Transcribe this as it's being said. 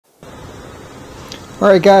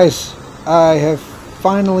Alright guys, I have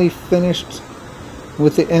finally finished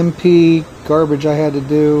with the MP garbage I had to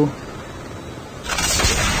do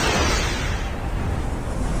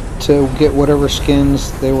to get whatever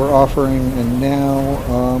skins they were offering, and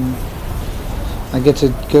now I get to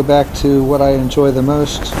go back to what I enjoy the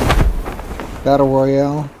most, Battle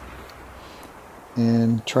Royale,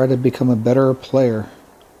 and try to become a better player.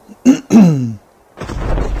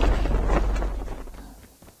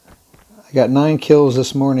 I got 9 kills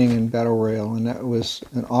this morning in Battle Royale, and that was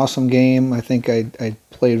an awesome game. I think I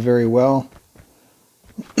played very well.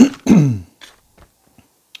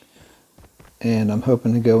 And I'm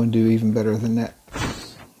hoping to go and do even better than that. I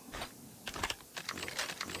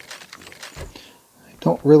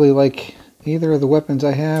don't really like either of the weapons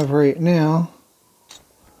I have right now.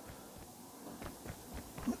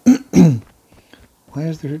 Why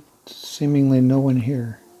is there seemingly no one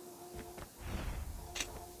here?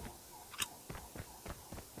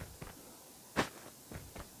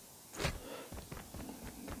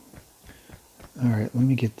 Alright, let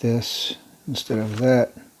me get this instead of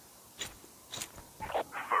that.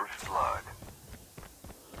 First blood.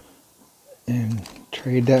 And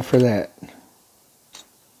trade that for that.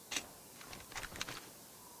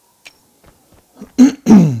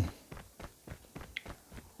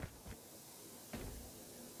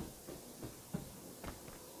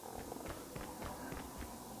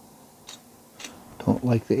 Don't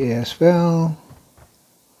like the ASVAL.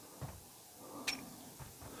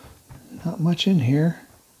 Not much in here.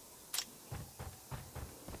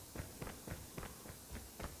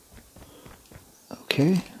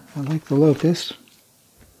 Okay, I like the locust.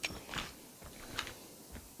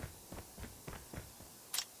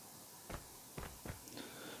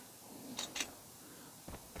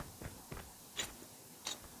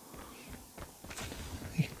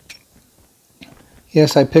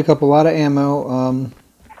 Yes, I pick up a lot of ammo. The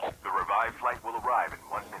revived flight will arrive in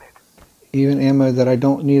 1 minute. Even ammo that I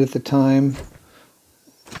don't need at the time,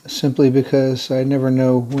 simply because I never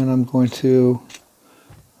know when I'm going to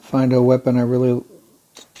find a weapon I really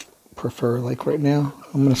prefer. Like right now,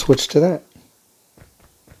 I'm going to switch to that.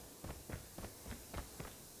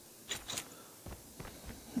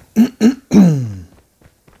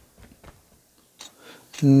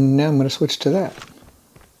 Now I'm going to switch to that.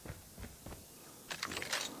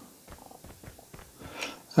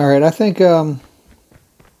 Alright, I think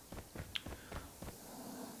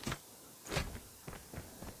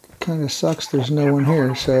kind of sucks there's no one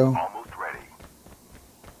here, so Almost ready.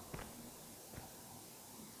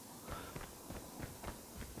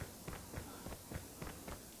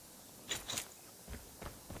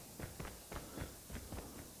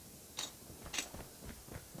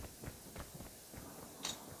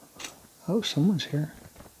 oh, someone's here.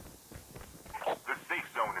 The safe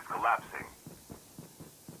zone is collapsing.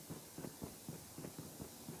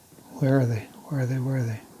 Where are they? Where are they? Where are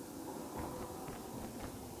they?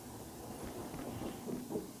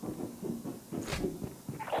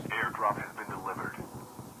 Airdrop has been delivered.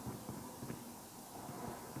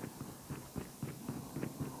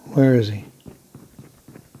 Where is he?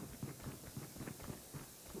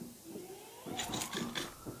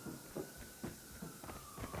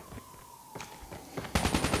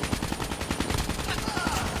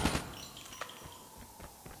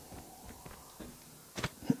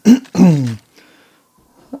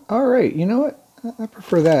 Alright, you know what? I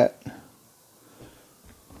prefer that.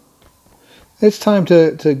 It's time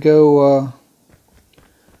to go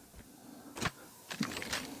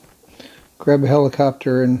grab a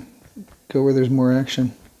helicopter and go where there's more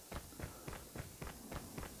action.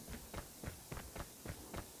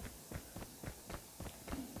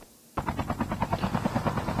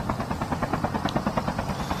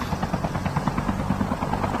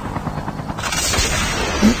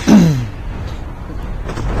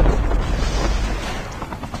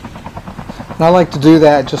 And I like to do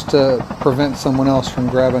that just to prevent someone else from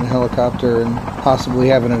grabbing a helicopter and possibly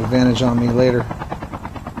having an advantage on me later. The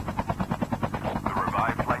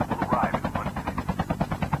revived flight will arrive in 1 minute.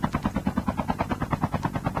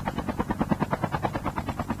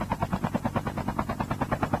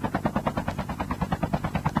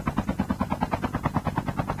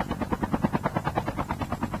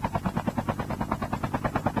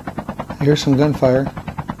 I hear some gunfire.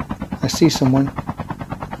 I see someone.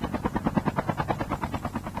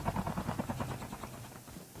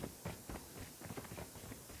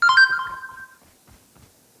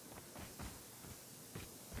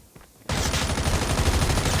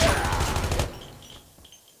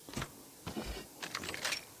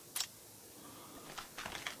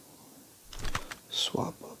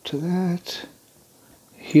 Swap up to that.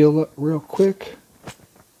 Heal up real quick.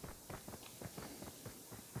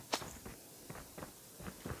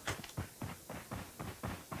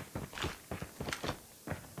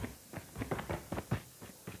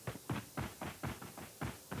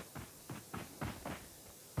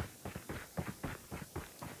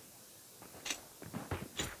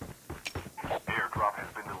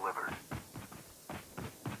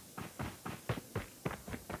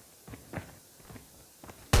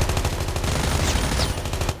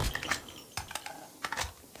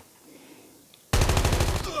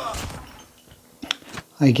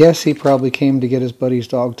 I guess he probably came to get his buddy's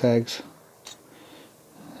dog tags.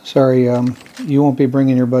 Sorry, you won't be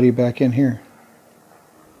bringing your buddy back in here.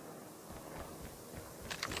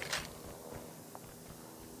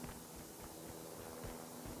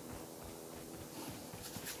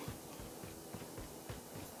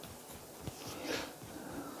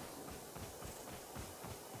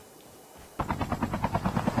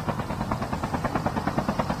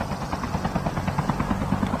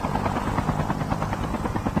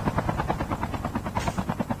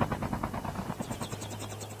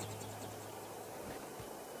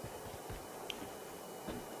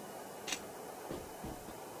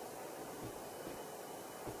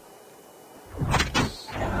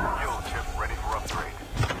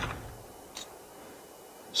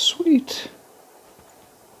 Sweet.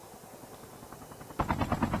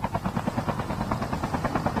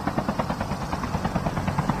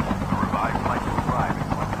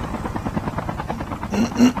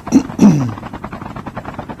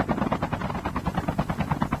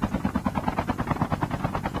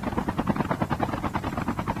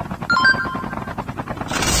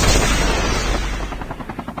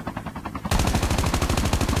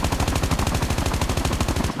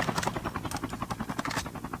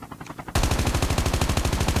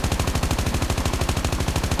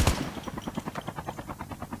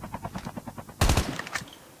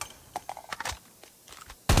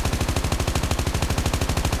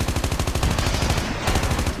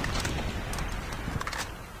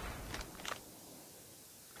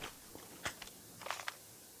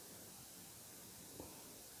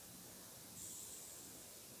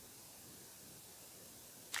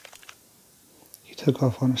 He took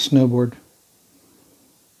off on a snowboard.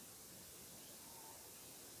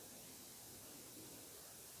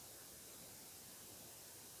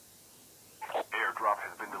 Airdrop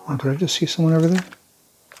has been Oh, delivered. did I just see someone over there?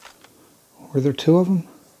 Were there two of them?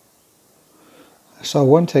 I saw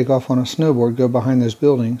one take off on a snowboard, go behind those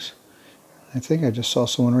buildings. I think I just saw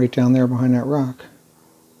someone right down there behind that rock.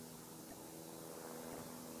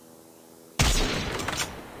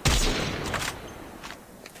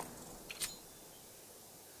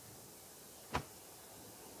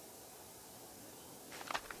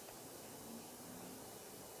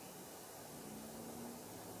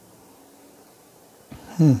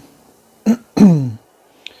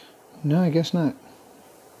 No, I guess not.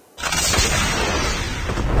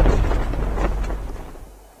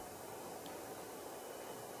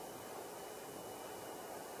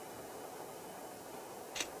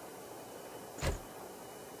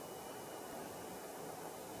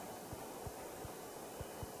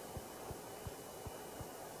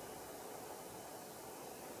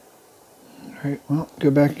 Alright, well,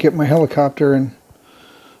 go back and get my helicopter and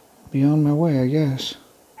be on my way, I guess.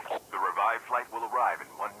 The revived flight will arrive in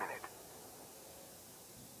 1 minute.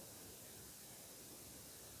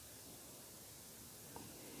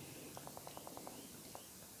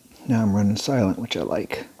 Now I'm running silent, which I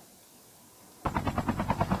like.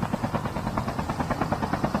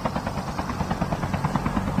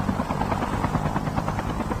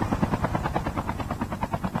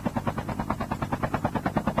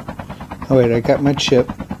 Oh wait, I got my chip.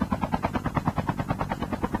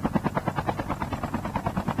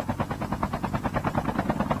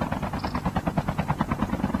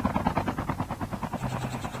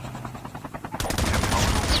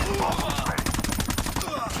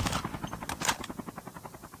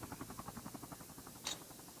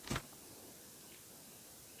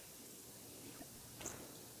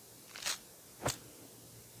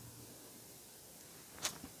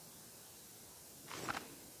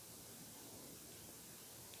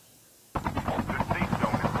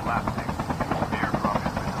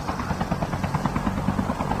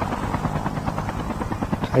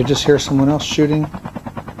 I just hear someone else shooting.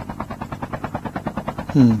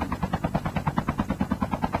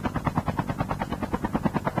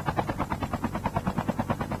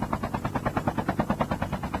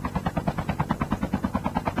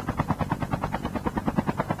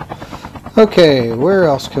 Okay, where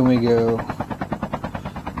else can we go?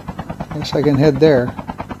 Guess I can head there.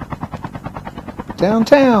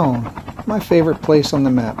 Downtown! My favorite place on the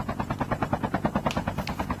map.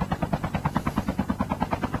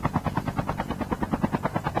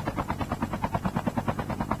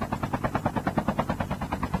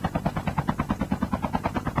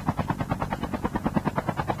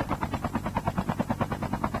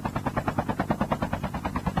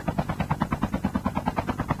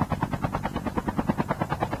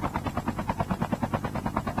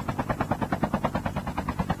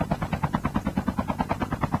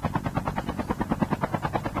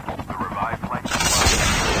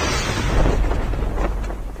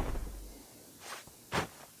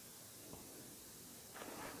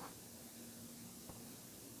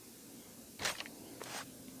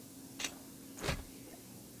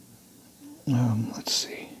 Let's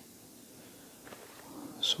see.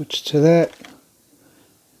 Switch to that.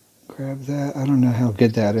 Grab that. I don't know how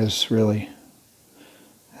good that is, really.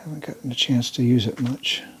 I haven't gotten a chance to use it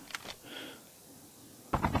much.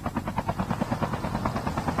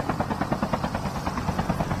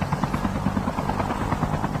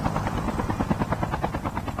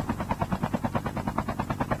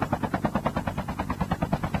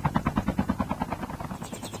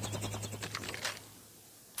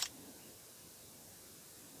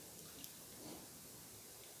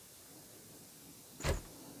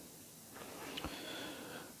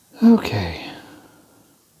 Okay.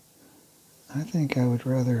 I think I would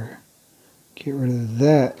rather get rid of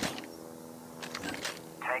that.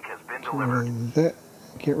 Tank has been delivered.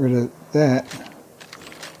 Get rid of that.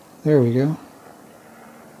 There we go.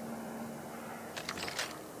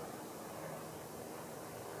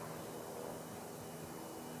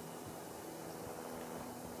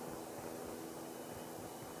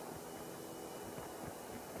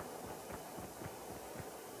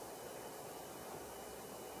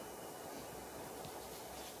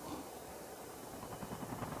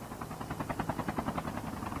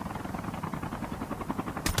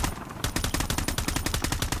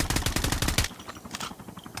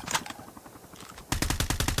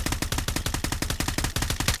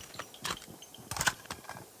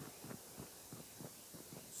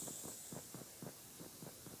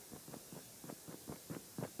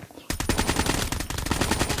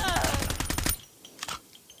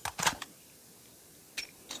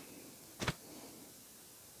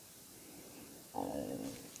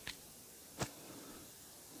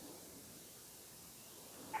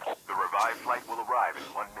 The revived flight will arrive in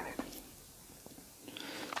 1 minute.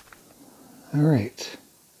 All right.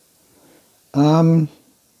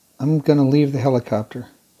 I'm going to leave the helicopter.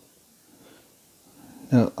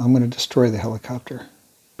 No, I'm going to destroy the helicopter.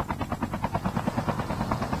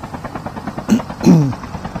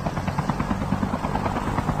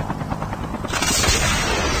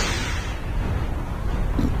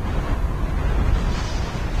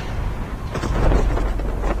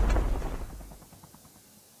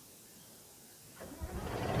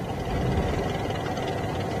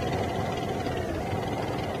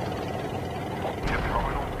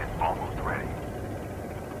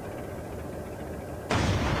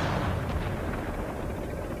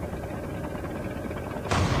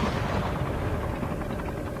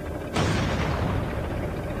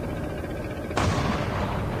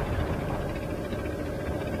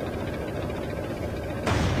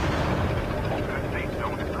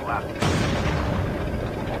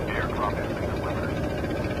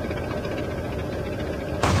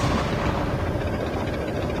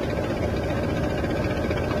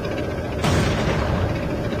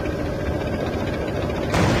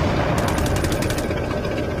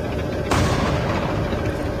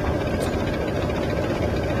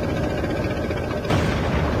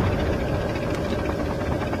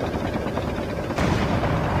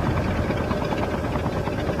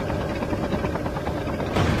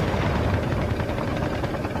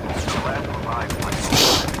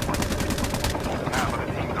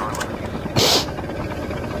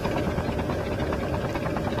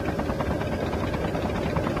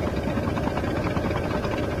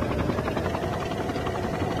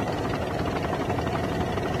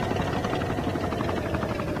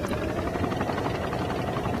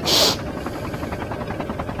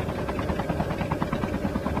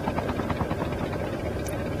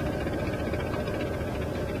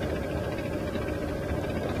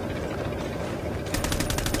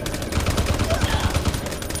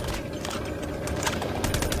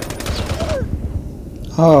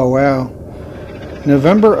 Oh, wow.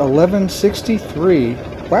 November 1163.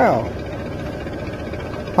 Wow.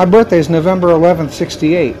 My birthday is November 11th,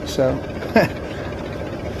 68, so.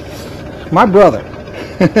 My brother.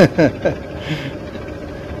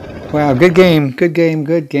 Wow, good game, good game,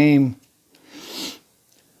 good game.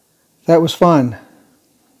 That was fun.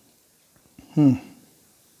 That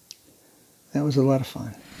was a lot of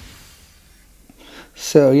fun.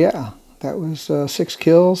 So, yeah, that was 6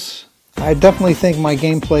 kills. I definitely think my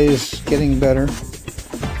gameplay is getting better.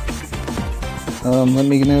 Let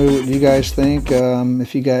me know what you guys think.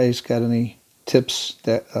 If you guys got any tips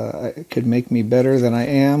that could make me better than I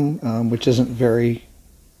am, which isn't very,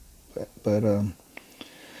 but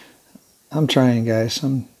I'm trying, guys.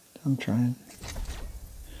 I'm trying.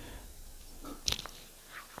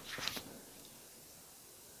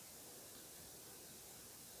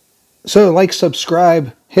 So, like,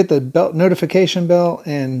 subscribe, hit the notification bell,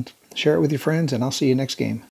 and share it with your friends, and I'll see you next game.